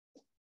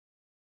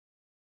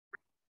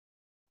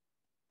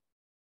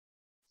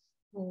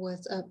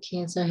What's up,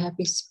 Cancer?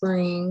 Happy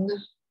spring.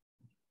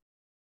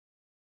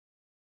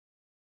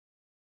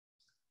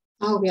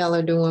 I hope y'all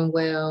are doing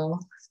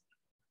well.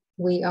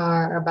 We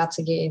are about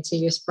to get into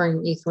your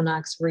spring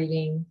equinox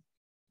reading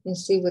and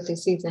see what the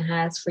season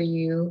has for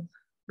you.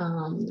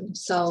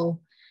 So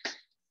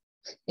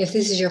if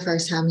this is your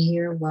first time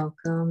here,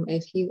 welcome.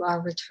 If you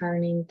are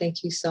returning,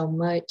 thank you so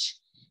much.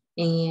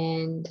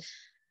 And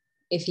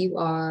if you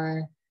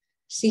are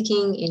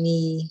seeking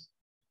any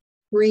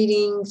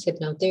readings,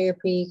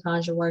 hypnotherapy,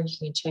 conjure work, you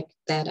can check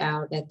that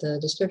out at the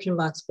description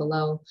box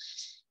below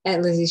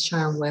at Lizzie's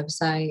Charm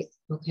website.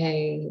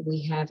 Okay,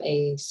 we have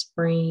a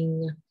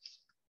spring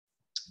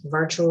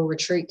virtual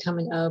retreat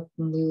coming up,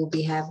 and we will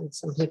be having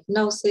some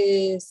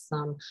hypnosis,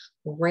 some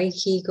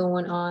Reiki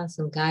going on,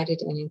 some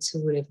guided and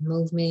intuitive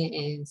movement,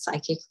 and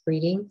psychic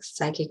readings,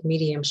 psychic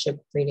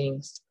mediumship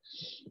readings.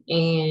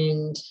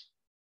 And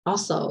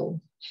also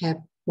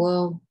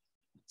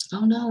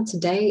oh no,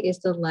 today is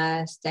the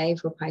last day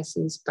for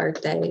Pisces'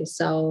 birthday.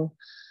 So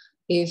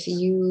if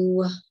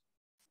you,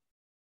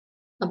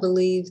 I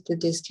believe the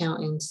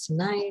discount ends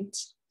tonight.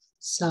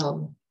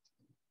 So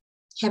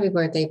happy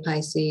birthday,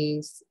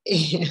 Pisces.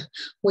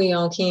 We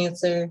on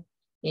Cancer,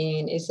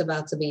 and it's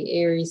about to be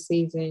Aries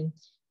season.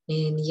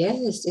 And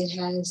yes, it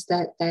has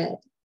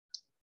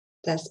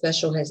that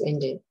special has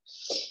ended.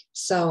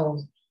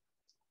 So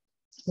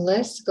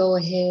let's go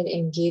ahead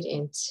and get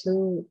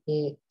into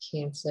it,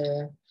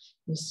 Cancer,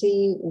 and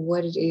see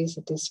what it is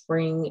that the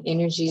spring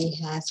energy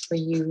has for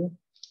you.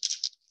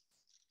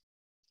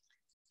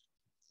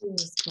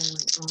 What's going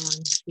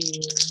on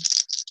here?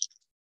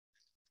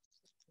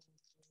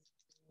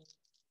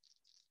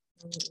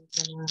 Would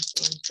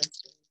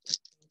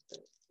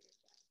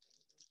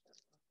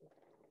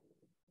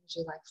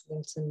you like for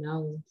them to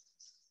know?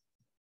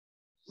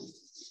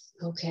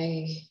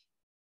 Okay,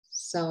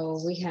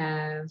 so we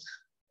have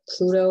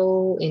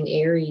Pluto in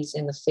Aries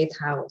in the 5th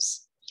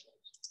house.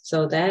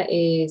 So that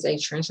is a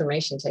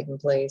transformation taking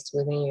place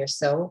within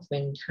yourself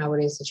and how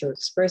it is that you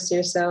express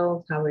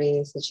yourself, how it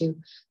is that you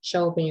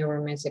show up in your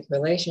romantic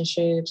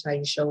relationships, how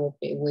you show up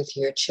with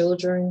your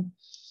children.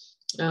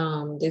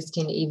 This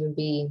can even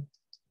be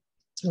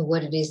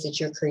what it is that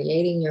you're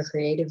creating, your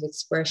creative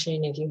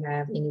expression. If you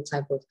have any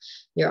type of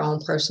your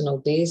own personal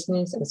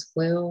business as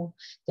well,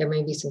 there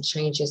may be some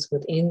changes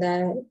within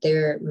that.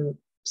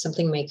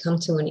 Something may come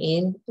to an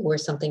end or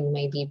something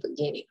may be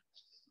beginning.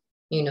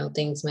 You know,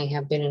 things may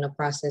have been in a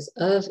process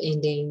of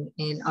ending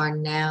and are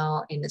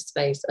now in a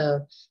space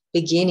of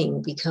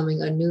beginning,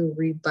 becoming a new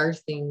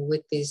rebirthing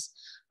with this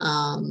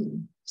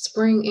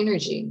spring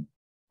energy.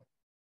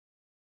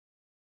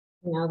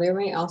 Now, there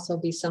may also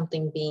be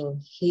something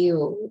being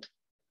healed.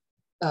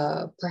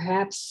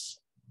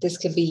 Perhaps this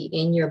could be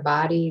in your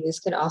body.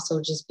 This could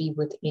also just be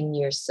within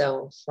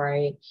yourself,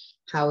 right?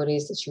 How it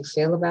is that you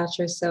feel about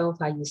yourself,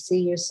 how you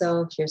see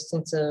yourself, your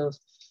sense of,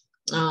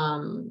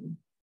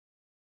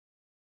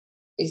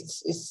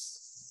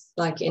 it's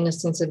like in a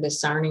sense of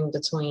discerning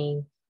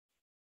between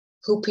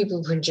who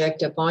people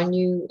project upon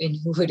you and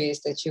who it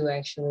is that you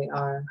actually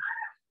are,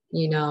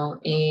 you know,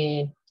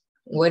 and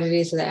what it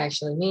is that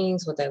actually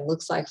means, what that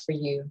looks like for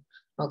you.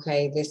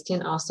 Okay, this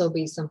can also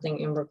be something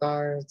in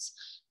regards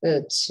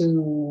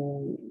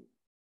to,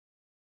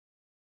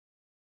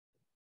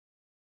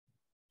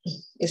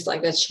 it's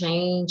like a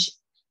change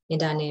in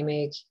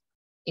dynamic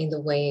in the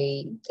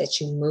way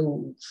that you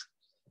move,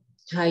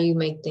 how you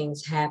make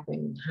things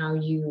happen, how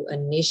you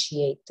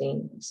initiate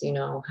things, you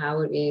know,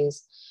 how it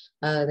is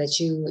that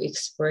you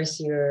express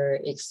your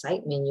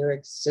excitement, your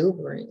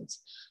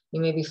exuberance.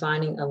 You may be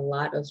finding a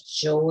lot of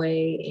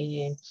joy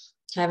and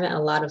having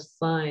a lot of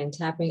fun,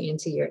 tapping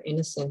into your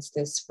innocence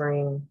this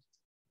spring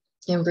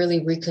and really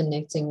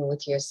reconnecting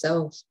with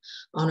yourself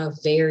on a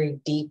very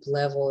deep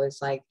level.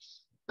 It's like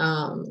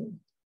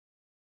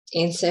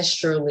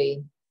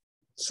ancestrally,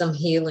 some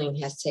healing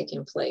has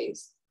taken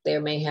place. There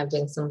may have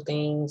been some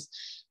things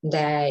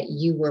that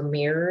you were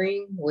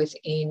mirroring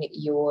within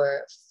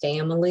your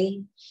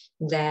family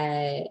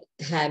that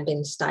had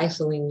been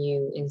stifling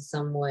you in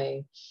some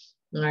way,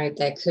 right?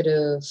 That could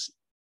have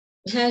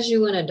has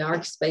you in a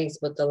dark space,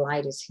 but the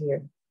light is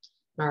here.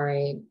 All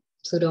right.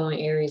 Pluto and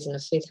Aries in the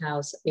 5th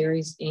house.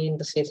 Aries and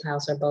the 5th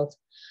house are both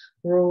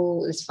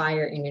rule is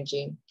fire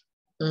energy.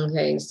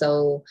 Okay,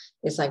 so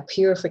it's like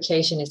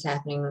purification is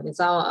happening.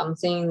 I'm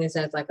seeing this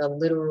as like a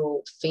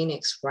literal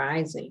phoenix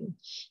rising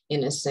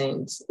in a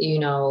sense, you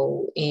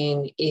know,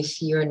 and if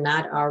you're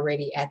not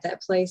already at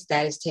that place,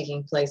 that is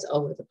taking place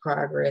over the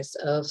progress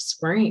of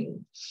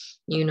spring.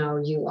 You know,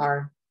 you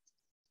are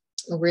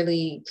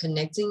really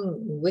connecting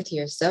with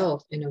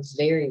yourself in a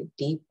very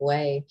deep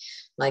way.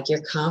 Like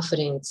your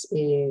confidence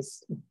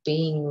is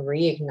being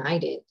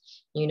reignited.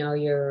 You know,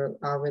 you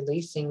are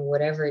releasing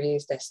whatever it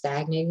is that's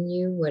stagnating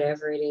you,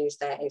 whatever it is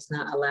that is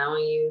not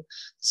allowing you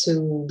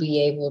to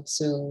be able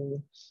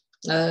to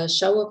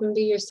show up and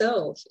be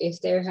yourself.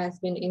 If there has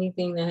been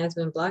anything that has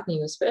been blocking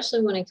you,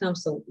 especially when it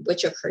comes to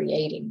what you're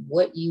creating,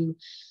 what you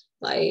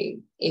like,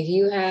 if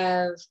you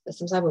have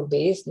some type of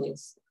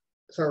business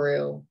for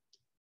real,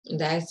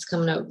 That's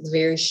coming up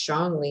very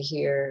strongly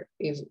here.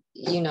 If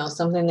you know,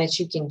 something that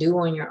you can do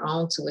on your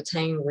own to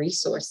attain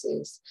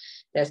resources,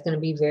 that's going to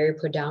be very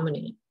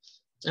predominant,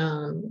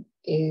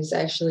 is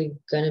actually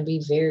going to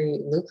be very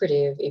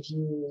lucrative if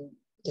you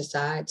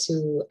decide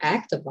to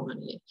act upon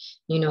it.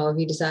 You know, if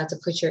you decide to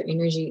put your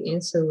energy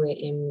into it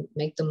and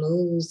make the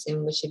moves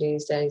in which it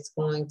is that it's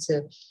going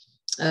to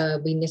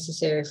be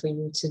necessary for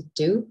you to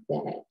do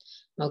that.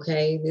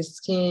 Okay, this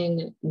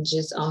can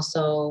just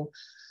also,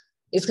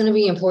 it's going to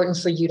be important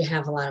for you to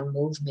have a lot of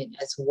movement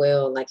as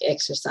well, like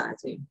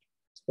exercising,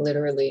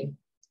 literally,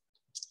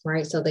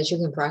 right? So that you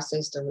can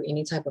process through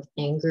any type of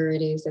anger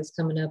it is that's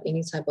coming up,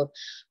 any type of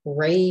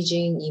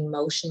raging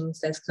emotions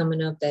that's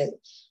coming up, that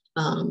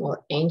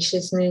or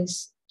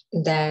anxiousness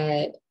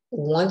that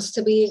wants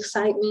to be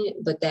excitement,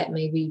 but that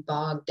may be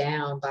bogged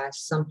down by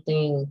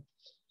something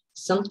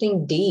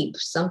deep,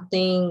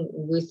 something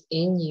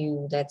within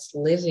you that's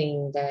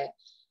living, that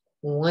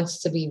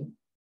wants to be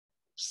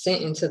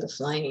sent into the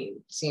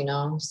flames, you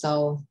know?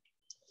 So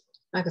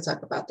I could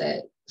talk about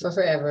that for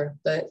forever,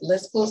 but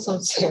let's pull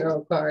some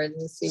tarot cards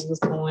and see what's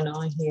going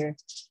on here.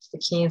 The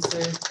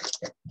Cancer,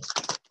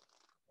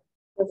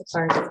 the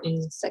cards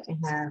in the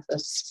second half of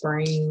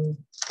spring.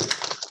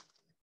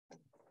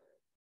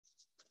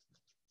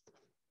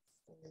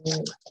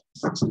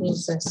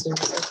 Ancestors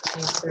of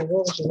Cancer,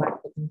 what would you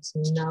like for them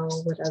to know?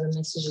 What other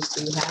messages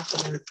do you have for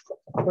them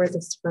for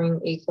the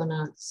spring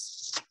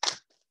equinox?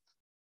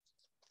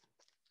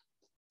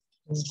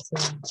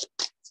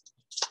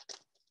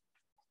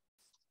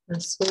 A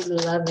sweet,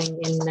 loving,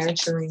 and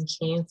nurturing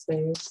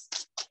Cancers.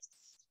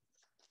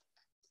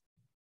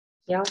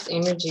 Y'all's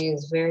energy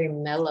is very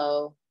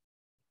mellow.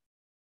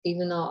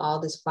 Even though all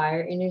this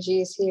fire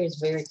energy is here, it's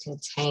very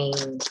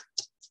contained.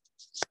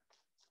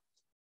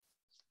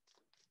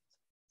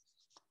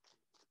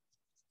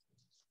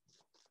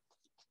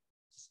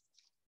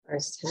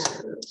 First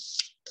time.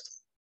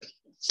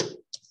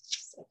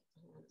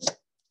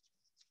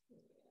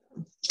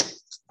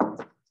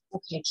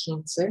 Okay,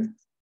 Cancer.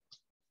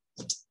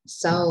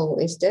 So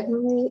it's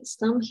definitely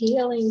some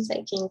healing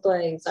taking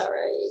place, all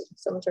right?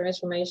 Some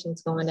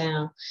transformations going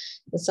down.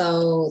 And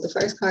so the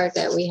first card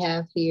that we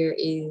have here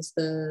is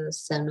the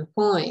Seven of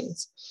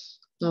Coins.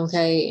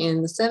 Okay,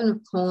 and the Seven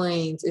of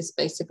Coins is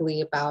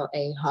basically about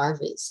a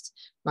harvest,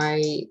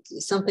 right?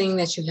 Something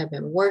that you have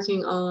been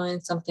working on,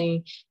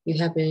 something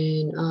you have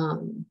been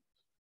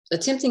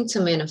attempting to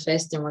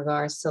manifest in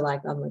regards to like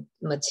a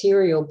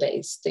material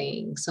based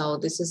thing. So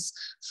this is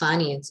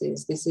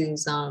finances, this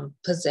is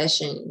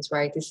possessions,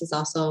 right? This is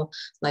also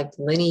like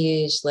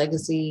lineage,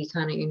 legacy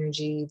kind of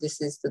energy. This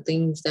is the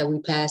things that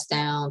we pass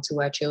down to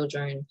our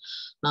children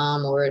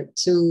or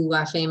to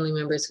our family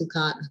members who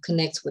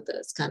connect with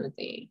us, kind of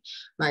thing,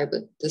 right?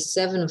 But the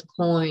Seven of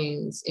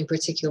Coins in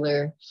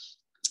particular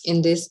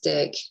in this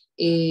deck,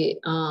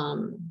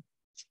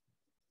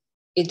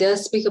 it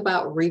does speak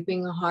about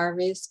reaping a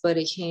harvest, but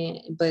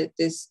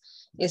this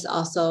is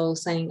also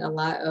saying a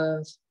lot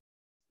of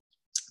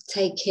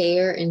take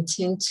care and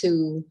tend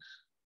to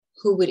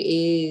who it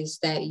is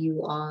that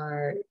you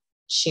are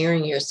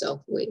sharing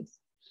yourself with,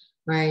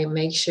 right?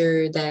 Make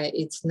sure that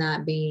it's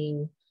not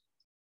being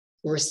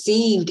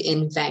received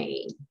in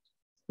vain,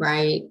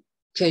 right?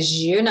 Because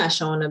you're not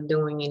showing up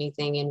doing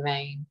anything in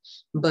vain,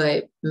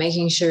 but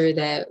making sure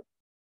that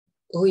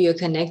who you're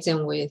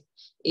connecting with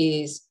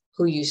is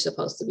who you're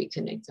supposed to be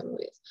connecting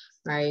with,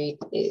 right?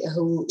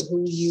 Who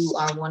you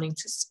are wanting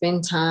to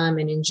spend time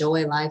and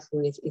enjoy life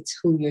with, it's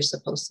who you're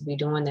supposed to be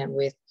doing that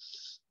with.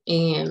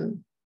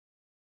 And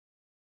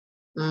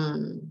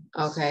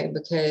okay,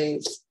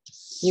 because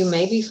you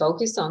may be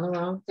focused on the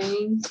wrong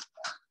thing.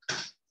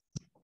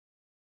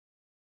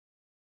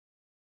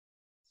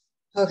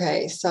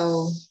 Okay,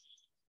 so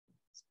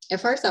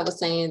at first I was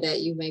saying that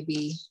you may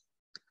be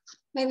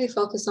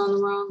focused on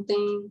the wrong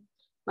thing,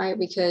 right?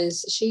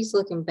 Because she's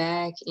looking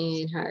back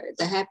and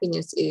the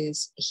happiness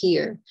is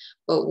here.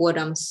 But what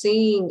I'm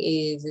seeing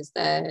is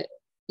that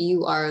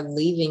you are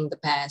leaving the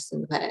past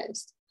in the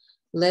past,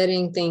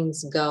 letting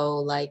things go,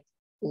 like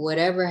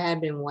whatever had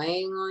been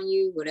weighing on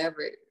you,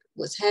 whatever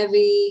was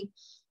heavy,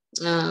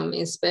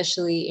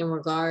 especially in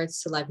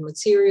regards to like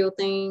material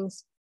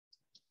things.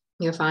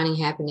 You're finding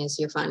happiness,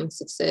 you're finding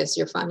success,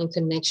 you're finding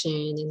connection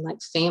and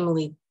like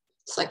family.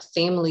 It's like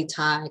family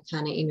tie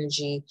kind of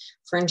energy,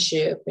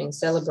 friendship and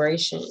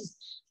celebration,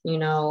 you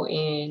know,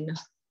 and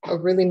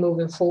really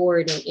moving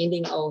forward and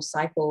ending old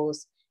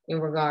cycles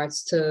in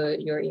regards to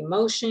your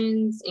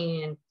emotions.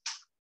 And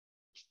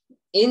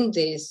in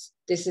this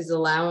is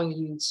allowing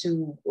you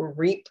to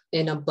reap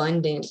an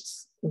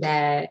abundance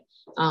that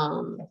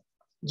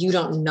you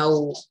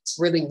don't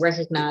really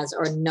recognize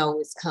or know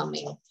is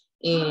coming.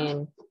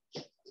 And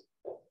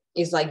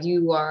it's like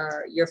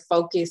your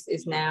focus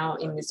is now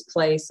in this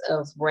place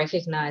of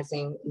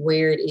recognizing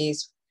where it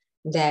is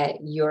that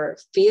your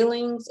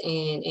feelings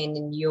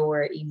and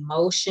your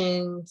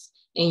emotions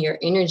and your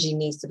energy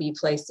needs to be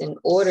placed in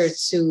order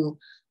to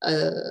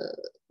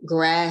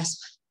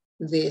grasp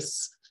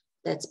this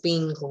that's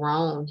being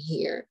grown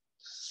here.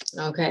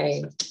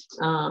 Okay.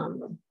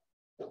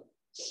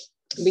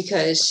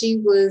 because she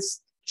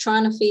was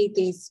trying to feed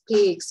these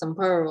pigs some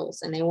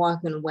pearls and they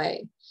walking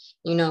away,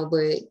 you know,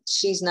 but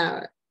she's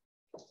not,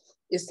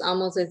 it's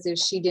almost as if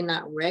she did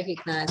not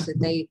recognize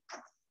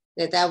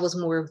that was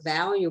more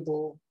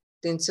valuable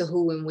than to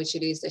who and which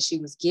it is that she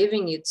was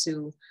giving it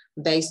to,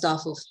 based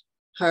off of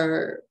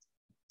her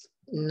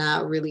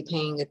not really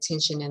paying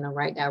attention in the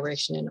right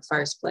direction in the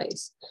first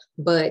place.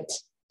 But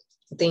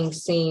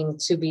things seem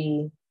to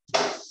be,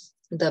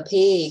 the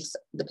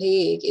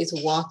pig is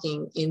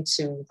walking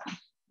into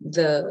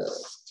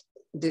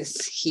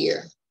this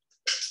here,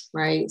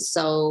 right?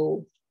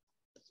 So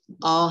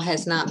all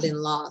has not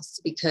been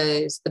lost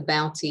because the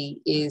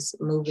bounty is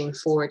moving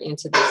forward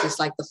into this. It's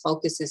like the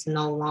focus is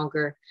no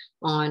longer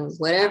on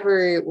whatever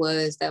it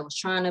was that was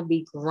trying to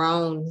be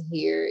grown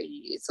here.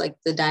 It's like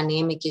the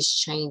dynamic is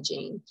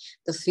changing.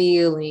 The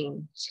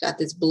feeling, she got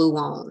this blue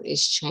on,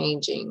 is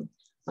changing.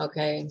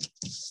 Okay.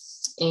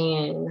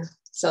 And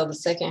so the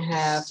second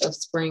half of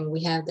spring,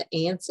 we have the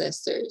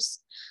ancestors.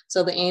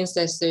 So the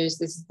ancestors,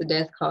 this is the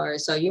death card.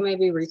 So you may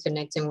be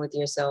reconnecting with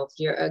yourself.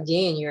 Your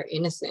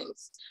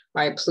innocence,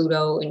 right?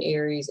 Pluto and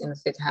Aries in the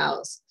 5th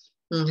house.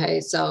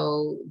 Okay,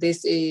 so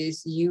this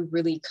is you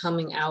really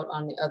coming out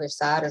on the other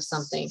side of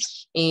something,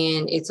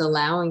 and it's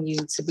allowing you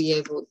to be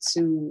able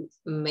to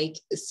make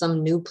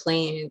some new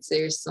plans.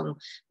 There's some,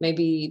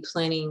 maybe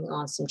planning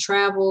on some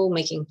travel,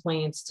 making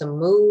plans to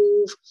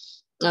move.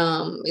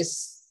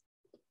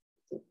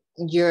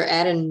 You're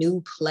at a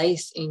new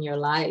place in your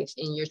life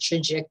and your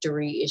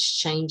trajectory is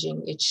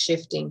changing, it's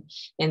shifting,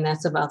 and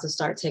that's about to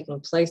start taking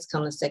place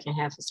come the second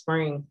half of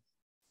spring.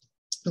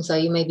 And so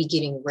you may be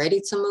getting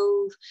ready to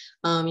move.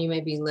 You may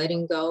be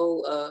letting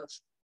go of,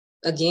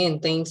 again,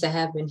 things that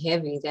have been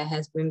heavy, that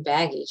has been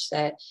baggage,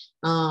 that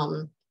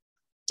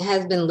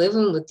has been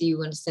living with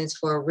you in a sense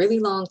for a really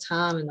long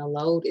time, and the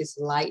load is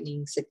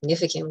lightening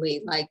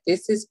significantly. Like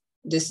this is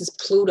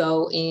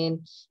Pluto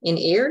in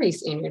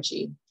Aries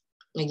energy.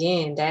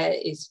 Again,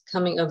 that is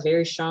coming up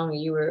very strong.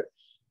 You were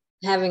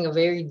having a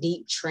very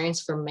deep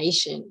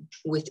transformation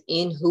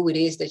within who it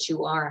is that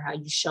you are, how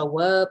you show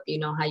up, you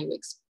know, how you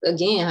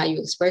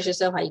express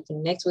yourself, how you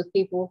connect with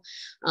people,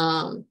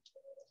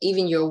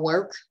 even your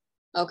work,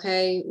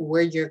 okay,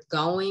 where you're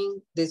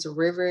going. This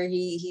river,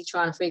 he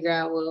trying to figure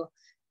out, well,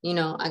 you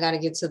know, I got to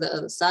get to the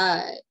other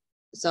side.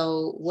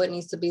 So what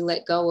needs to be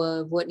let go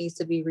of? What needs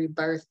to be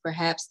rebirthed?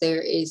 Perhaps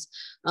there is,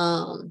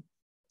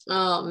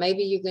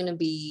 maybe you're going to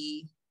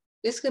be,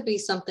 this could be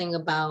something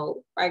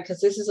about, right?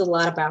 Because this is a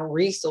lot about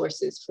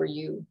resources for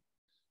you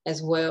as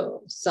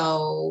well.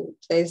 So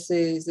this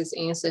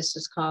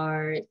ancestors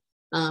card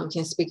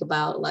can speak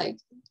about like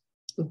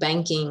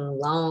banking,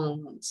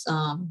 loans,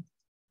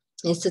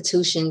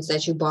 institutions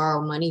that you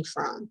borrow money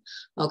from.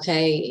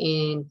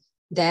 Okay. And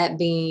that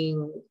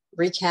being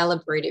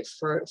recalibrated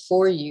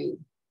for you,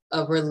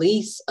 a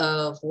release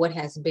of what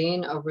has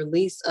been, a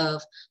release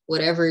of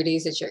whatever it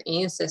is that your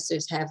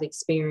ancestors have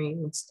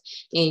experienced,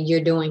 and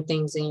you're doing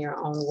things in your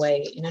own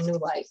way in a new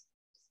life.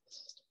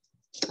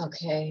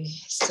 Okay,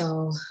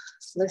 so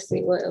let's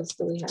see, what else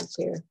do we have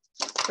here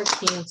for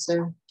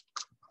Cancer,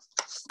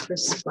 for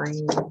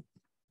spring?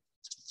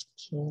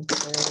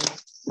 Cancer.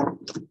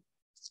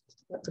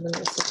 What are the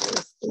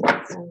messages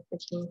for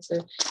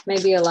Cancer?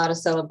 Maybe a lot of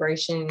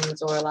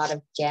celebrations or a lot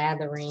of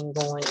gathering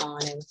going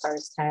on in the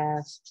first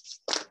half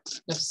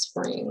of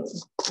spring.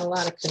 A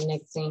lot of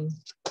connecting.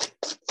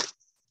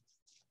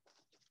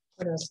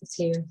 What else is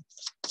here?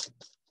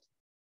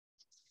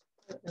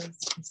 What else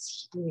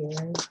is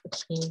here for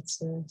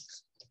Cancer?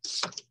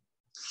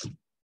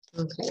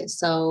 Okay,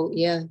 so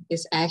yeah,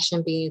 it's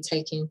action being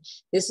taken.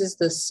 This is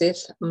the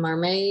Sixth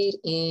Mermaid,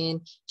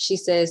 and she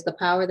says the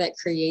power that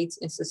creates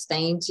and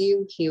sustains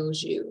you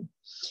heals you.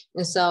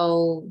 And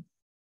so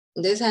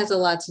this has a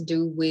lot to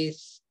do with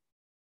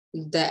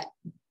that,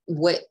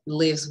 what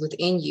lives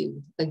within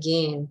you.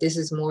 Again, this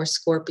is more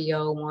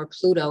Scorpio, more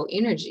Pluto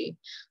energy.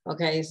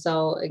 Okay,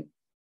 so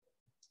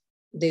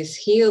this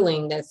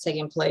healing that's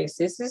taking place,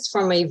 this is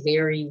from a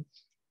very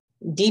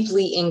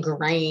deeply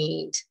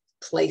ingrained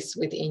place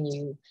within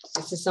you.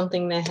 This is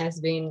something that has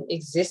been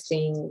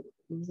existing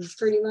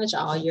pretty much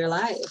all your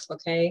life.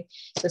 Okay,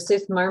 the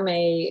Sixth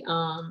Mermaid,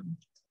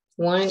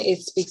 one,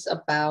 it speaks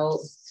about,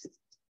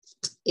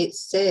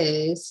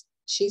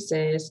 she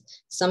says,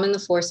 summon the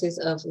forces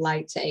of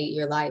light to aid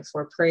your life,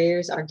 for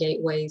prayers are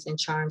gateways and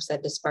charms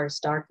that disperse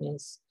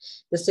darkness.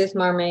 The Sixth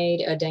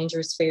Mermaid, a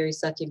dangerous fairy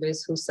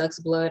succubus who sucks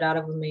blood out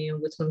of a man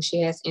with whom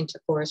she has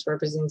intercourse,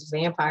 represents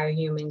vampire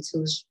humans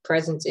whose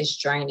presence is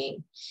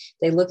draining.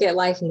 They look at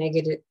life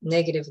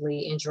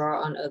negatively and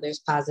draw on others'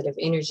 positive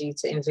energy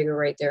to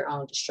invigorate their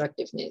own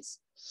destructiveness.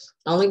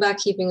 Only by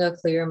keeping a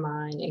clear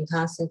mind and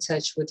constant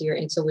touch with your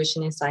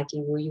intuition and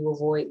psyche will you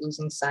avoid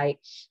losing sight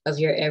of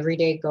your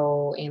everyday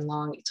goal and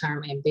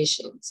long-term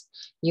ambitions.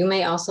 You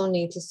may also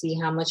need to see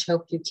how much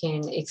help you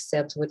can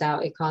accept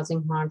without it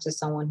causing harm to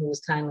someone who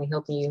is kindly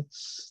helping you.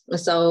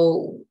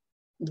 So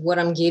what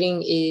I'm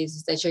getting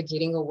is that you're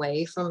getting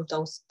away from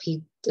those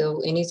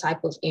people, any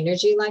type of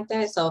energy like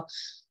that. So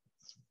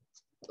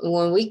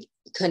when we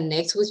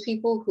connect with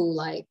people who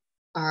like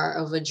are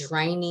of a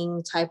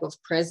draining type of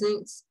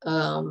presence,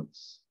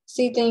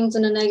 see things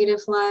in a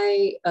negative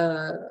light,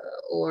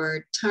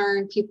 or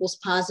turn people's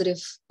positive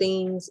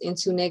things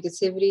into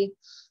negativity,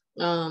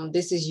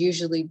 this is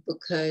usually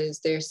because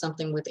there's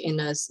something within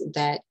us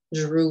that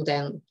drew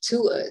them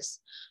to us,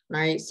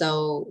 right?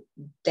 So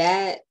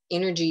that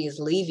energy is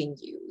leaving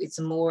you. It's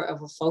more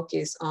of a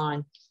focus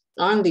on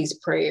these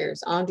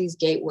prayers, on these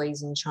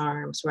gateways and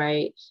charms,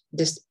 right?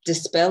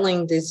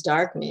 Dispelling this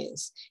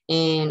darkness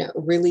and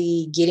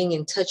really getting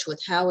in touch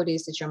with how it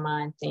is that your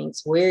mind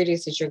thinks, where it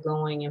is that you're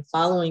going, and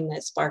following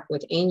that spark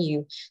within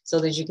you so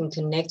that you can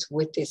connect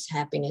with this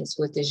happiness,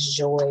 with this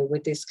joy,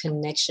 with this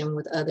connection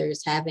with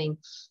others, having,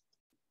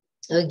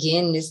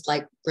 again, this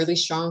like really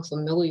strong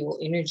familial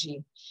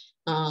energy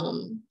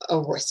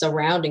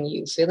surrounding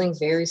you, feeling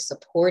very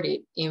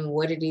supported in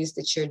what it is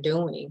that you're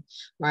doing,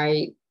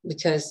 right?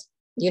 Because,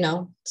 you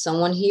know,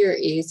 someone here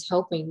is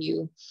helping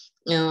you,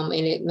 and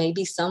it may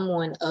be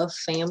someone of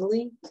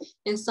family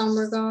in some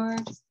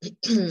regard.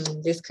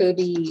 This could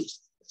be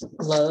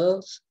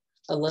love,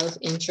 a love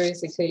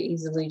interest. It could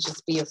easily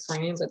just be a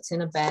friend, but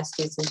 10 of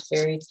baskets is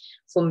very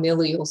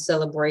familial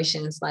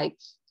celebrations. Like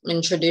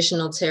in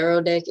traditional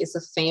tarot deck, it's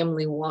a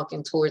family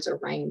walking towards a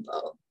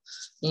rainbow,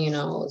 you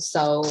know.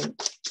 So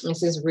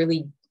this is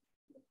really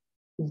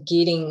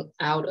getting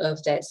out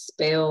of that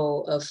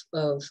spell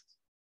of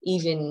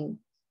even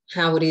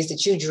how it is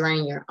that you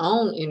drain your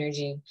own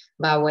energy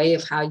by way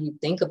of how you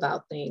think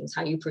about things,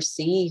 how you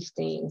perceive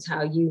things,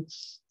 how you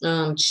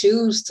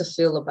choose to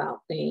feel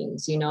about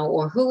things, you know,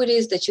 or who it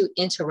is that you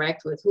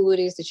interact with, who it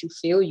is that you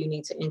feel you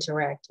need to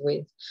interact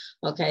with.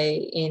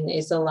 Okay. And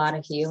it's a lot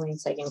of healing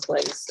taking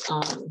place.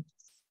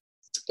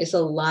 It's a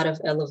lot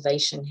of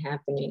elevation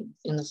happening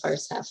in the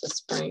first half of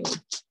spring.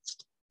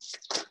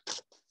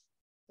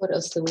 What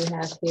else do we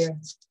have here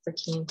for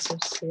Cancer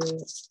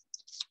Spirit?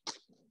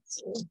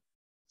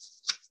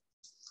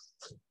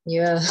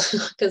 Yeah,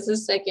 because the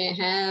second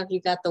half,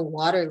 you got the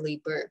Water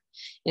Leaper.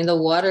 And the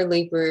Water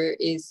Leaper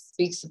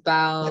speaks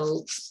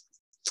about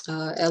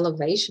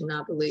elevation,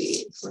 I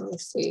believe. Let me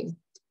see.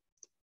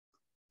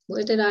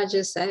 What did I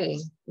just say?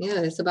 Yeah,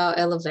 it's about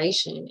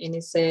elevation. And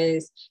it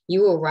says,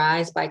 you will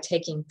rise by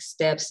taking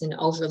steps and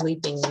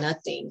overleaping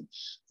nothing,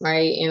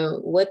 right? And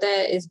what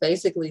that is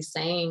basically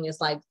saying is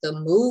like the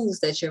moves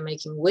that you're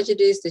making, what it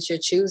is that you're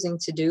choosing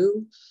to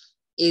do,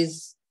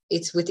 it's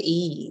with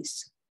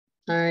ease.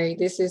 All right,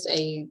 this is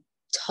a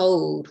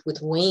toad with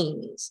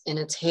wings and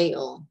a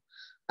tail.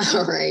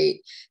 All right,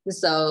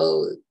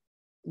 so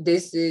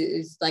this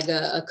is like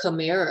a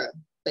chimera,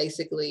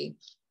 basically.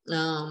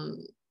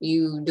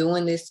 You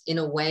doing this in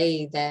a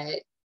way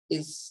that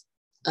is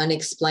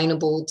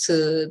unexplainable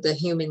to the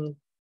human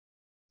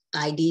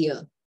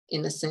idea,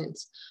 in a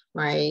sense,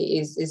 right?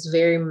 It's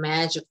very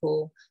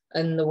magical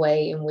in the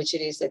way in which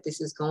it is that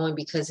this is going,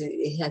 because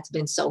it has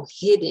been so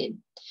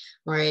hidden,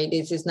 right?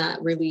 This is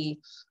not really,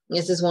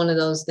 this is one of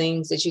those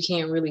things that you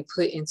can't really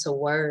put into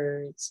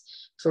words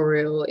for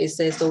real. It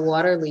says the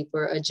Water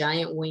Leaper, a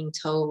giant winged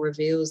toad,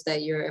 reveals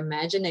that your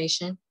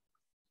imagination,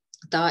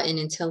 thought, and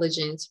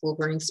intelligence will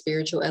bring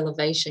spiritual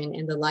elevation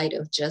in the light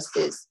of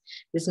justice.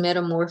 This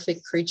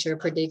metamorphic creature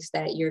predicts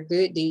that your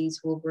good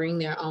deeds will bring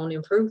their own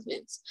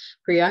improvements.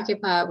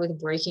 Preoccupied with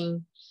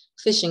breaking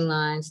fishing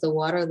lines, the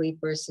Water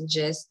Leaper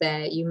suggests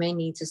that you may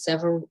need to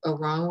sever a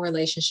wrong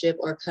relationship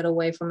or cut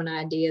away from an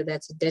idea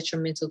that's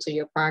detrimental to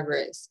your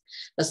progress.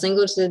 A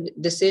single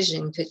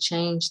decision could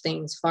change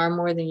things far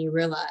more than you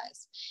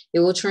realize. It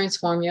will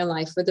transform your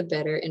life for the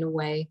better in a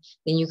way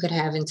than you could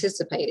have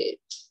anticipated.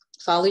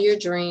 Follow your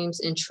dreams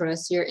and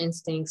trust your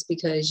instincts,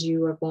 because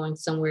you are going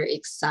somewhere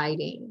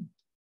exciting.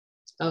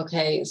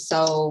 Okay,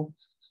 so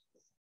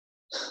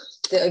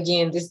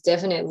again, this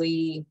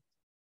definitely,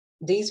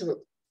 these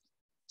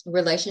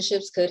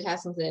relationships could have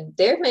something.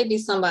 There may be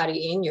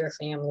somebody in your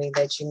family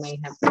that you may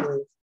have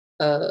to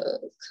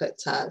cut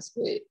ties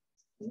with.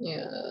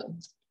 Yeah.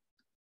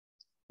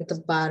 At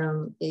the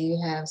bottom, you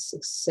have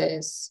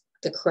success.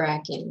 The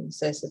Kraken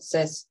says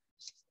success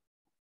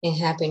and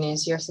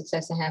happiness. Your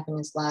success and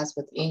happiness lies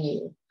within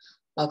you.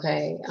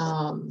 Okay.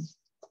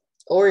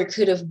 Or it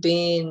could have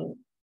been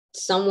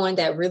someone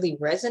that really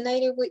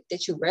resonated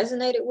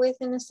with,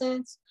 in a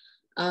sense.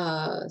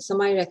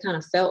 Somebody that kind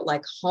of felt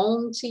like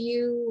home to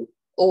you,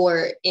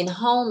 or in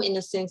home in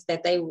the sense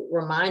that they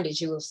reminded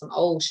you of some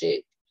old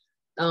shit,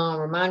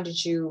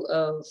 reminded you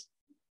of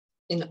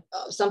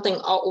something,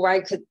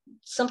 right?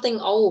 Something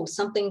old,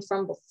 something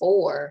from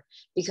before,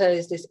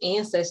 because this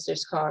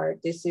ancestors card,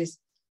 this is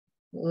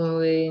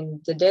when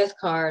the death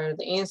card or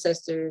the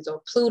ancestors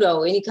or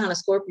Pluto, any kind of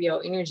Scorpio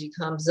energy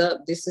comes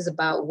up. This is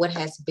about what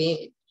has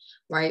been,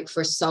 right?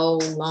 For so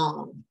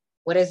long,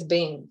 what has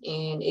been,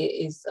 and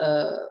it is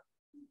a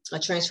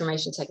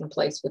transformation taking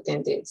place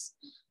within this.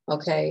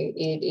 Okay,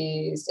 it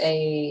is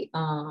a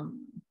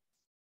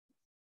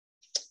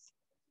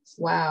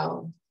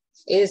wow,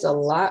 it is a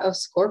lot of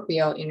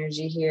Scorpio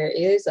energy here.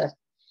 It's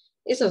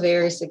a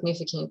very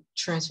significant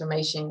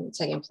transformation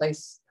taking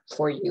place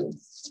for you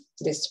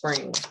this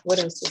spring. What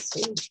else is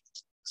here?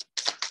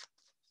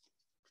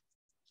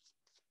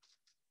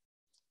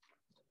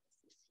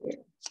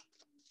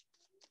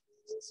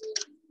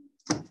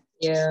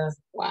 Yeah.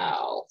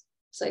 Wow.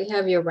 So you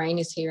have your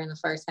Uranus here in the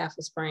first half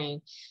of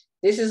spring.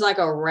 This is like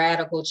a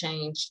radical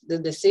change. The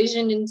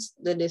decision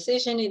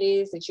it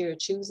is that you're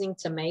choosing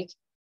to make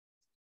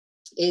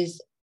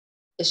is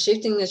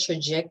shifting the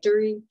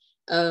trajectory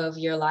of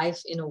your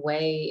life in a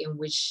way in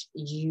which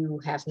you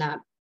have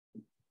not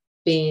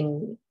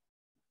been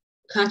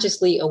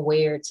consciously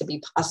aware to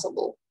be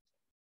possible.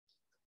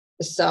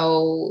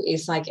 So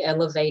it's like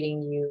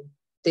elevating you.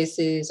 This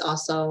is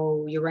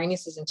also,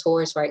 Uranus is in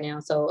Taurus right now.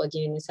 So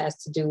again, this has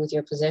to do with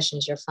your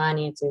possessions, your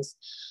finances,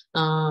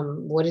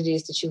 what it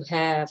is that you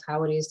have,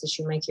 how it is that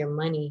you make your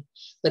money.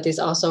 But this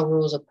also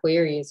rules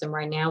Aquarius. And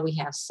right now we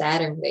have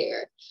Saturn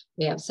there.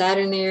 We have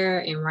Saturn there.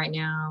 And right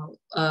now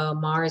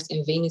Mars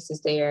and Venus is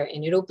there.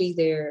 And it'll be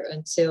there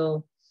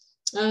until,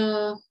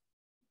 for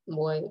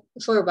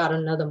about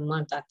another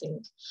month, I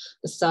think.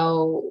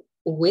 So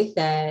with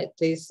that,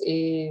 this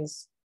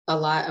is a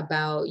lot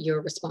about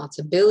your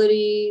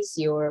responsibilities,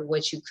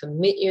 what you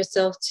commit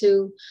yourself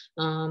to,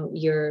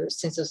 your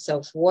sense of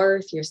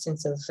self-worth, your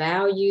sense of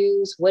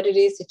values, what it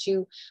is that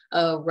you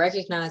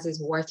recognize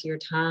is worth your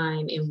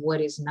time and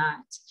what is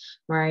not,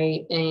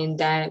 right? And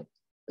that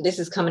this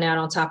is coming out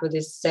on top of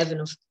this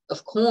Seven of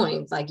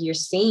Coins. Like, you're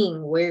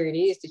seeing where it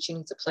is that you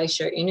need to place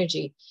your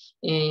energy,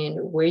 and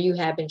where you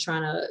have been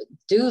trying to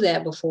do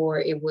that before,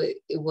 it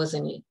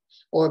wasn't it.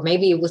 Or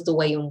maybe it was the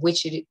way in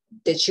which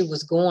that you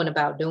was going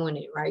about doing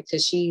it, right?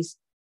 Because she's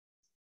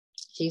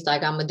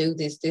like, I'm gonna do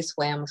this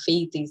way. I'm gonna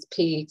feed these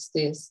pigs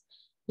this,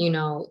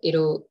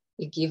 it'll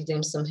give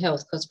them some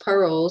health. Because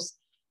pearls,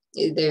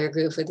 they're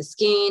good for the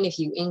skin. If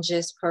you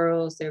ingest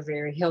pearls, they're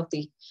very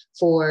healthy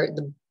for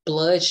the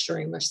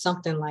bloodstream or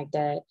something like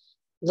that.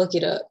 Look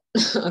it up,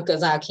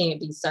 because I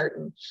can't be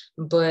certain.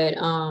 But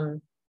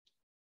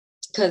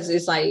because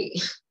it's like,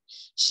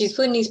 she's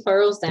putting these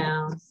pearls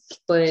down,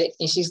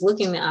 and she's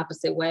looking the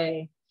opposite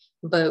way.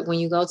 But when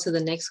you go to the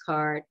next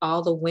card,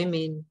 all the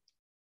women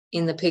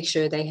in the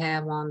picture, they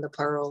have on the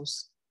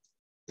pearls.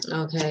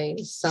 Okay,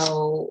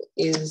 so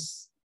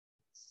it's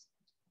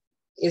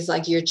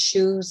like you're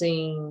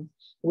choosing,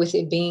 with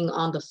it being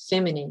on the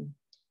feminine,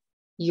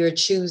 you're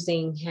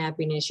choosing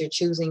happiness, you're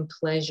choosing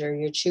pleasure,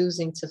 you're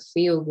choosing to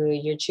feel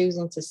good, you're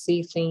choosing to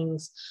see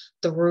things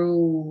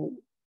through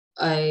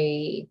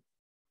a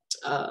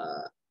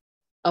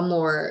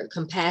more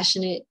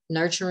compassionate,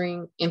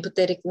 nurturing,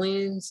 empathetic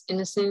lens, in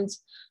a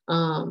sense.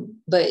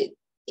 But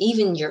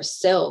even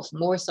yourself,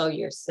 more so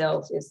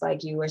yourself, it's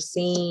like you are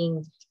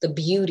seeing the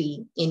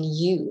beauty in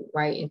you,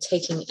 right? And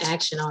taking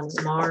action on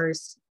it.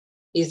 Mars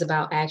is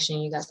about action.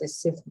 You got this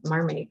Sixth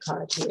Mermaid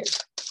card here.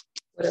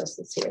 What else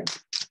is here?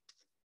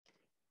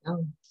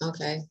 Oh,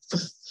 okay.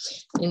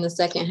 In the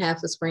second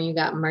half of spring, you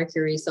got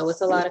Mercury. So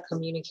it's a lot of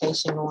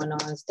communication going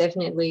on. It's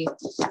definitely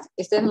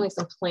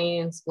some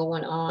plans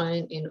going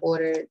on in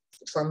order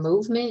for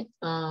movement.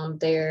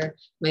 There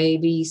may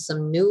be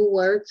some new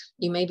work.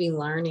 You may be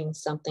learning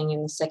something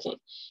in the second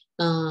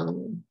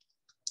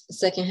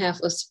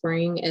half of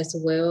spring as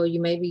well. You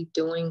may be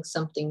doing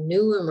something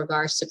new in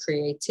regards to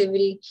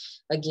creativity.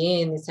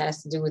 Again, this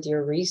has to do with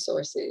your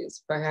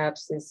resources.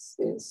 Perhaps this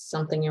is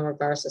something in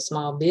regards to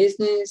small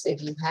business,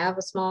 if you have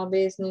a small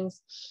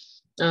business.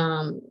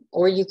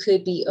 Or you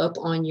could be up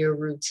on your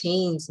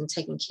routines and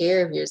taking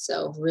care of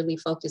yourself, really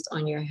focused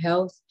on your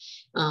health,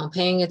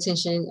 paying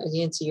attention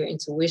again to your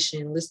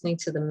intuition, listening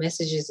to the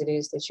messages it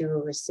is that you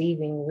are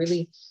receiving,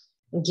 really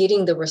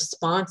getting the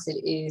response it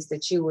is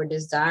that you were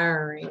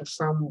desiring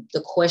from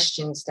the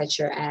questions that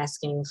you're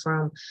asking,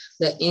 from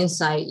the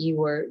insight you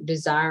were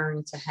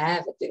desiring to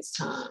have at this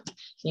time,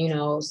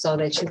 so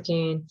that you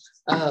can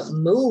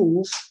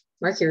move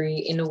Mercury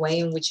in a way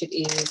in which it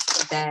is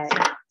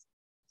that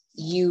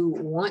you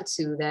want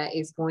to, that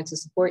is going to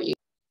support you.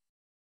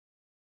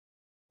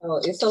 So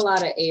it's a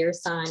lot of air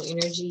sign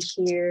energy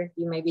here.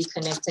 You may be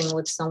connecting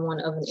with someone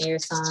of an air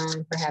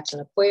sign, perhaps an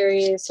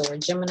Aquarius or a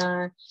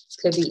Gemini.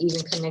 Could be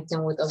even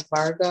connecting with a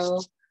Virgo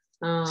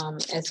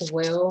as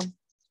well.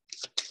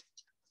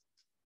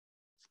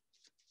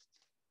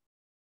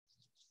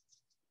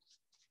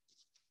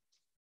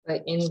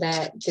 But in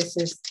that, this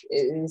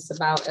is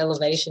about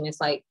elevation.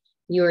 It's like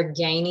you're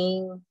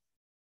gaining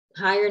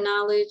higher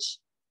knowledge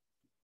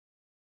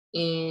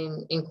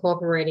in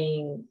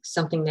incorporating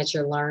something that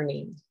you're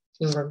learning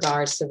in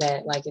regards to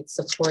that, like it's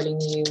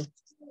supporting you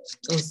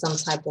in some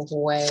type of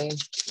way.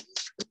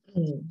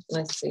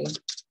 Let's see,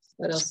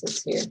 what else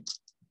is here?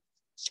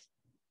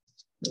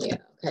 Yeah,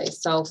 okay,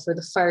 so for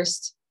the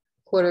first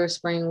quarter of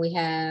spring, we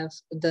have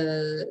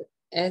the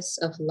S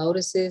of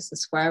Lotuses, the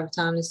square of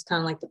time. This is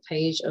kind of like the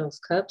Page of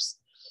Cups,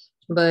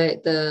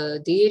 but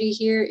the deity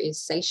here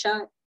is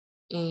Seishat,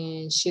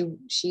 and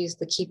she is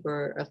the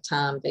keeper of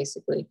time,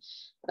 basically.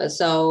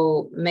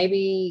 So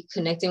maybe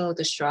connecting with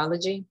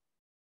astrology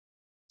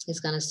is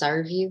going to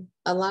serve you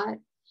a lot,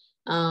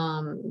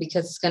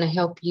 because it's going to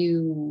help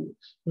you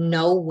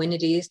know when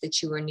it is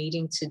that you are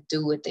needing to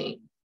do a thing.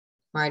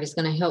 right? It's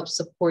going to help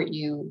support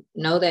you.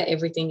 Know that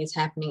everything is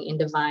happening in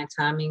divine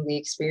timing. The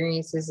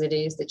experiences it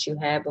is that you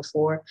had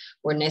before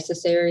were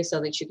necessary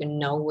so that you can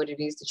know what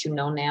it is that you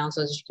know now,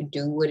 so that you can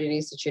do what it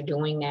is that you're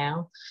doing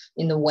now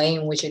in the way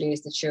in which it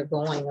is that you're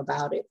going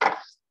about it,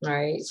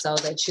 right? So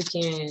that you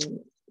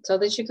can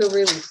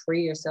really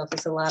free yourself.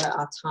 It's a lot of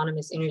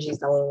autonomous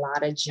energies, a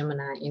lot of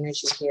Gemini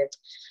energy here.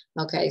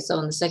 Okay, so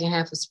in the second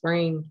half of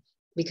spring,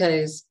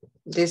 because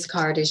this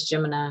card is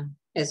Gemini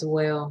as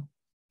well,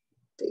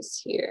 this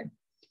here.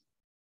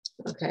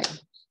 Okay,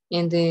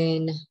 and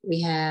then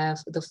we have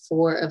the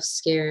Four of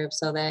Scarabs.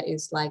 So that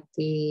is like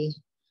the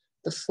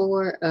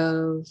Four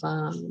of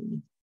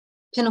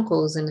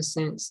Pentacles in a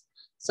sense.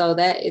 So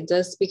that it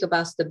does speak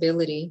about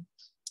stability,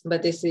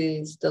 but this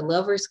is the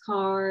Lover's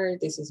card.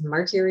 This is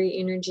Mercury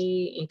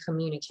energy and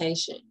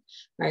communication,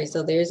 right?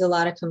 So there's a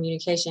lot of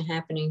communication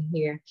happening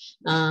here.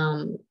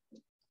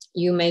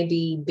 You may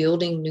be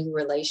building new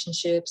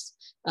relationships,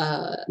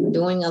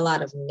 doing a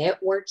lot of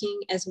networking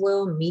as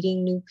well,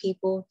 meeting new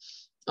people,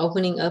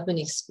 opening up and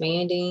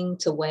expanding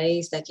to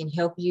ways that can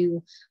help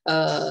you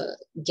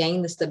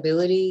gain the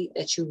stability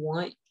that you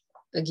want,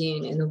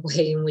 again, in the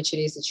way in which it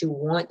is that you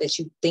want, that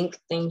you think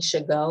things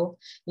should go.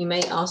 You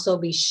may also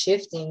be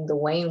shifting the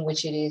way in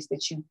which it is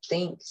that you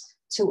think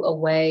to a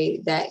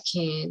way that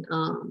can,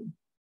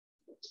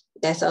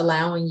 that's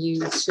allowing you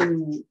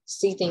to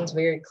see things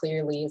very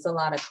clearly. It's a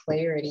lot of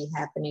clarity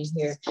happening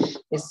here.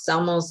 It's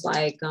almost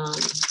like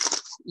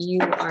you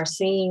are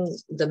seeing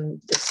the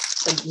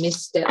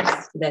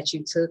missteps that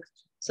you took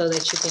so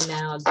that you can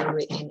now do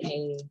it in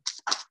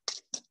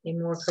a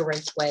more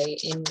correct way.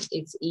 And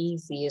it's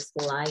easy, it's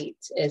light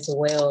as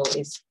well.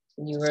 It's,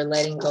 you are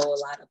letting go a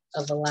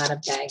lot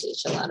of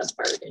baggage, a lot of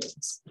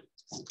burdens.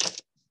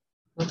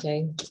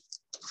 Okay.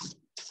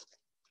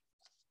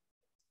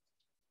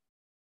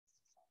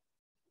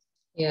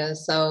 Yeah,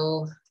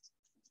 so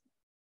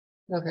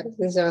okay,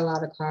 these are a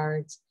lot of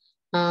cards.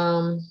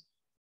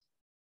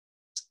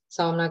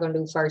 So I'm not going to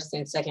do first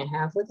and second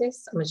half with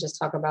this. I'm going to just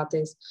talk about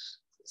this.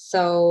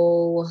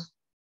 So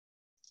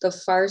the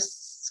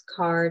first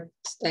card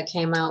that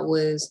came out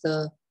was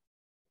the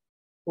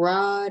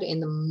rod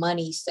and the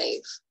money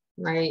safe,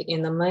 right?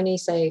 And the money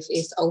safe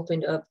is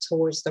opened up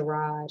towards the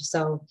rod.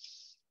 So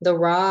the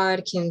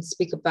rod can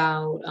speak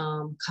about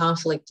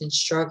conflict and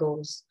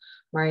struggles,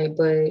 right?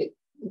 But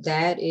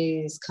that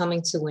is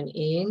coming to an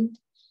end.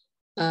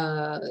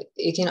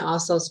 It can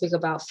also speak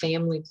about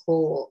family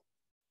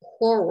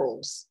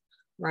quarrels,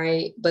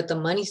 right? But the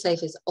money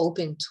safe is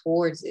open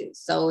towards it.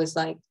 So it's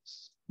like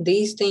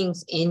these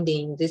things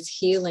ending, this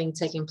healing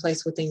taking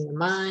place within your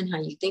mind, how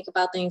you think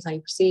about things, how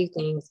you perceive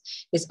things,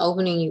 is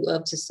opening you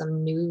up to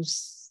some new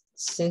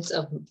sense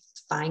of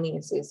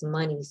finances,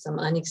 money, some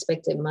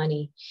unexpected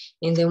money.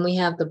 And then we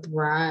have the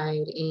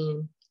bride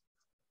and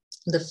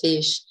the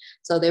fish.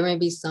 So there may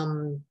be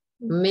some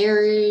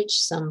marriage,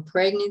 some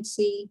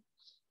pregnancy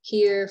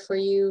here for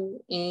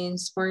you in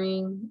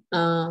spring.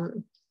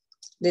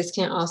 This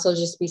can also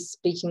just be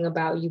speaking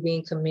about you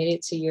being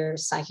committed to your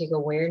psychic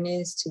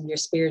awareness, to your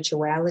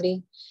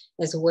spirituality,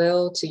 as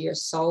well, to your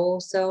soul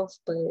self,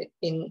 but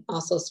it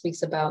also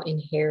speaks about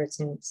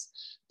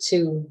inheritance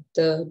too.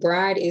 The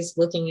bride is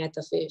looking at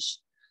the fish.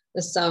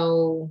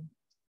 So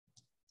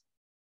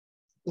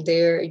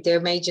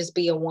there may just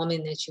be a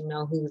woman that you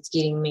know who's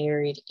getting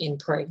married and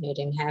pregnant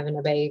and having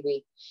a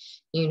baby,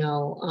 you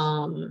know,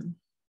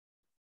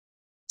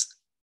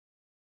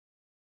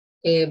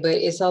 but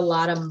it's a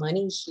lot of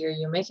money here.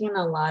 You're making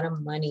a lot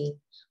of money,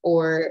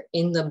 or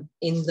in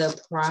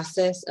the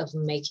process of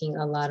making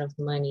a lot of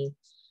money,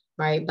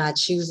 right? By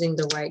choosing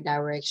the right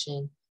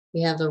direction.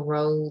 You have the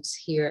roads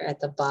here at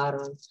the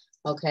bottom,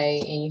 okay?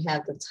 And you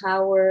have the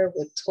tower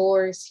with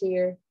Taurus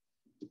here.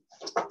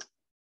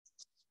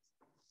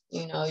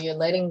 You know, you're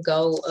letting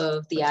go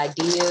of the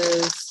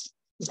ideas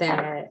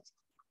that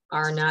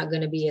are not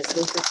going to be as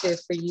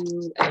lucrative for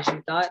you as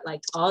you thought.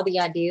 Like, all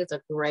the ideas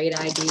are great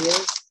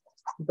ideas,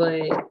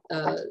 but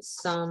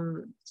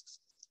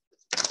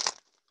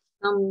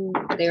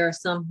there are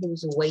some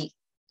whose weight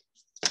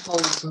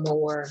holds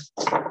more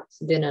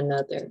than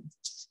another.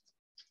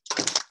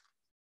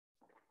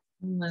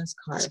 One last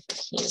card for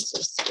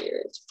Cancer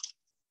Spirit.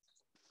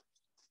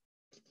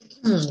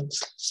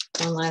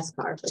 One last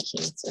card for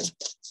Cancer.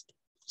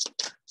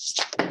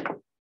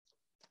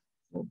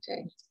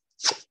 Okay.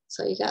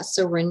 So you got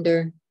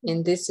surrender,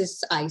 and this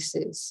is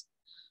Isis.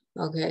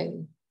 Okay.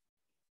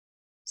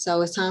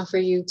 So it's time for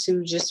you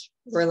to just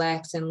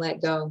relax and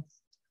let go.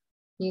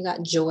 You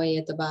got joy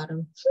at the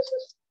bottom.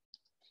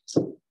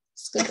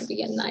 It's going to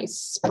be a nice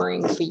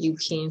spring for you,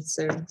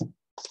 Cancer.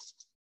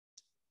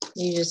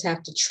 You just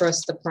have to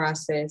trust the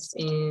process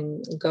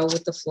and go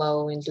with the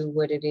flow and do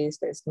what it is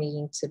that's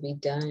needing to be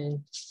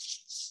done.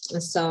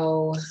 And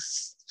so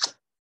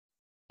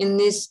in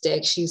this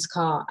deck, she's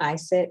called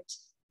Iset,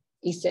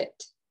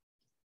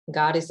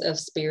 goddess of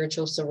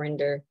spiritual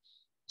surrender.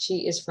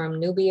 She is from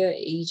Nubia,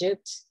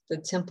 Egypt, the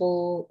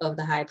temple of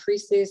the high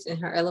priestess, and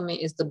her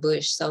element is the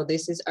bush. So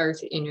this is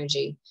earth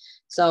energy.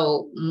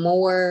 So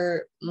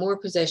more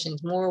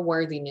possessions, more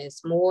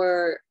worthiness,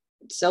 more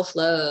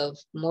self-love,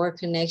 more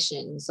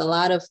connections, a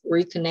lot of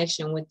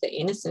reconnection with the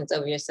innocence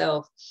of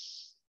yourself.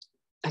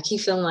 I keep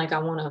feeling like I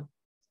want to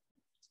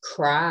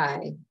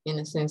cry in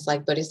a sense,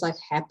 like, but it's like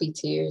happy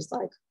tears,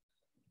 like,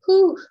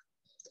 whew.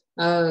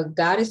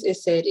 Goddess, it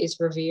said, is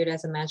revered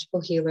as a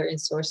magical healer and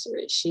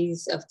sorceress.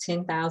 She's of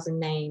 10,000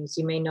 names.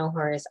 You may know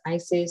her as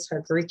Isis,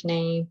 her Greek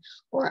name,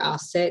 or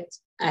Aset,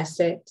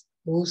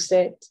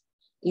 Wuset.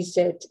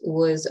 Iset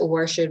was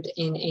worshipped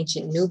in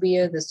ancient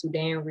Nubia, the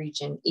Sudan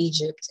region,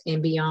 Egypt,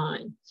 and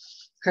beyond.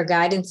 Her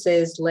guidance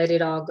says, let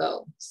it all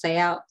go. Say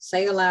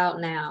aloud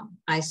now,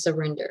 I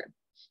surrender.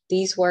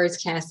 These words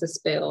cast a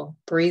spell.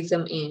 Breathe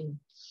them in.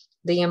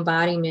 The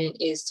embodiment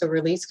is to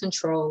release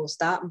control,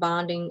 stop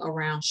bonding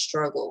around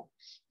struggle.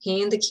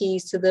 Hand the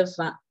keys to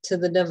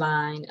the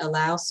divine,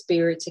 allow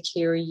spirit to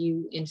carry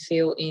you and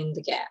fill in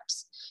the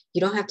gaps. You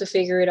don't have to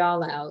figure it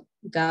all out.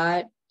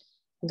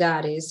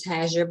 Goddess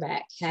has your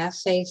back. Have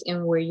faith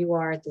in where you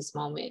are at this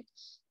moment.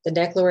 The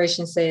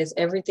declaration says,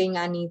 everything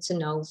I need to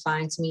know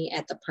finds me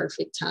at the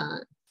perfect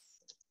time.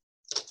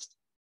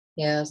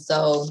 Yeah,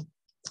 so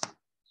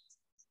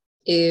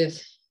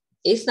if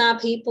it's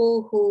not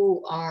people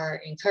who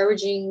are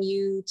encouraging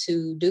you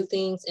to do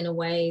things in a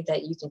way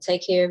that you can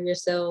take care of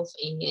yourself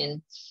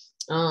and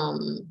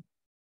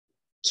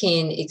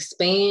can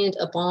expand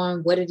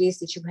upon what it is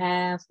that you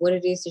have, what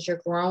it is that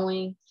you're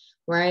growing,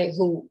 right?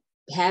 Who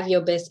have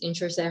your best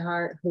interests at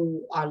heart,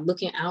 who are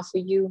looking out for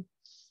you,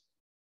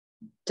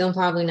 then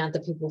probably not the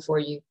people for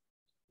you.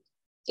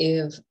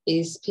 If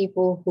it's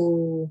people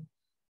who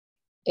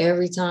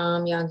every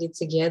time y'all get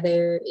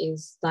together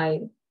is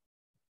like,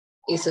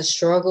 it's a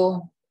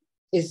struggle,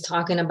 is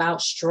talking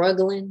about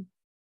struggling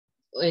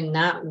and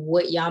not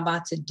what y'all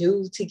about to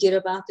do to get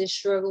about this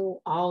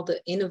struggle, all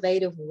the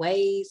innovative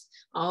ways,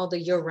 all the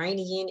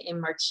Uranian and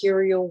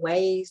Mercurial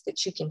ways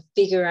that you can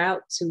figure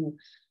out to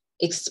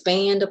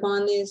expand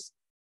upon this,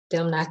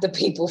 them not the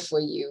people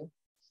for you.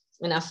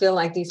 And I feel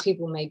like these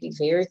people may be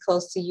very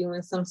close to you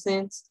in some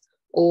sense,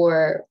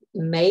 or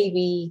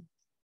maybe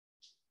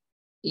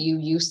you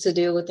used to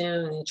deal with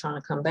them and they're trying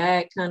to come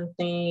back kind of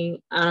thing.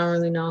 I don't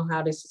really know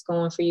how this is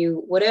going for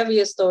you. Whatever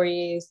your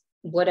story is,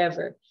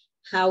 whatever,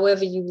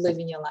 however you live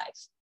in your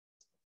life,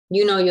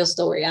 you know your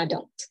story. I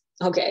don't.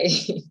 Okay.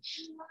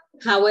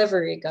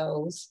 However it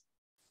goes,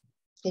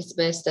 it's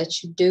best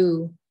that you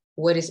do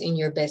what is in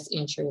your best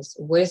interest,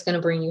 what is going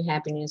to bring you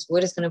happiness,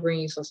 what is going to bring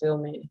you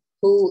fulfillment,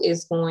 who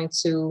is going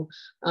to,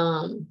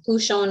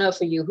 who's showing up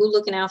for you, who's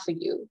looking out for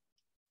you,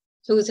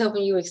 who is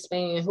helping you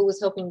expand, who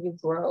is helping you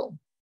grow.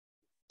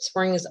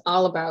 Spring is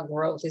all about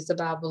growth. It's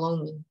about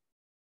blooming.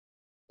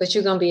 But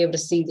you're going to be able to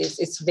see this.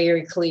 It's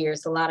very clear.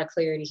 It's a lot of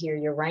clarity here.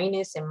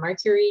 Uranus and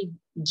Mercury,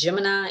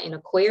 Gemini and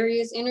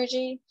Aquarius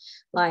energy,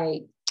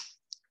 like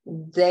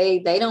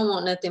they don't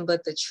want nothing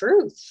but the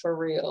truth for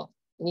real.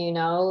 You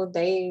know,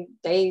 they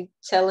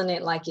telling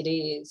it like it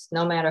is,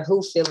 no matter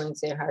who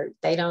feelings it hurt.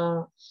 They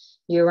don't.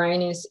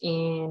 Uranus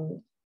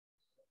and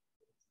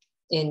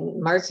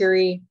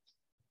Mercury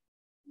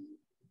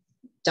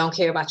don't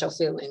care about your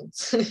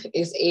feelings.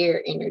 It's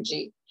air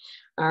energy.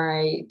 All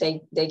right.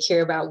 They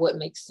care about what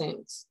makes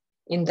sense.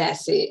 And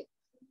that's it.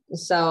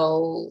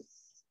 So,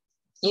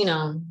 you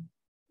know,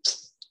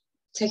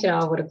 take it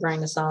all with a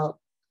grain of salt.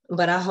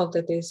 But I hope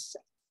that this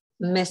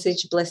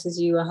message blesses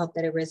you. I hope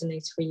that it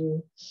resonates for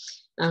you.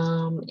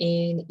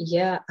 And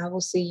yeah, I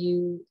will see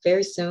you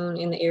very soon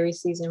in the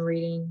Aries season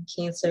reading,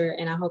 Cancer.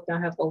 And I hope y'all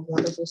have a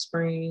wonderful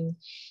spring.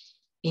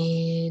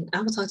 And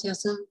I will talk to y'all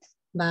soon.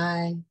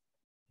 Bye.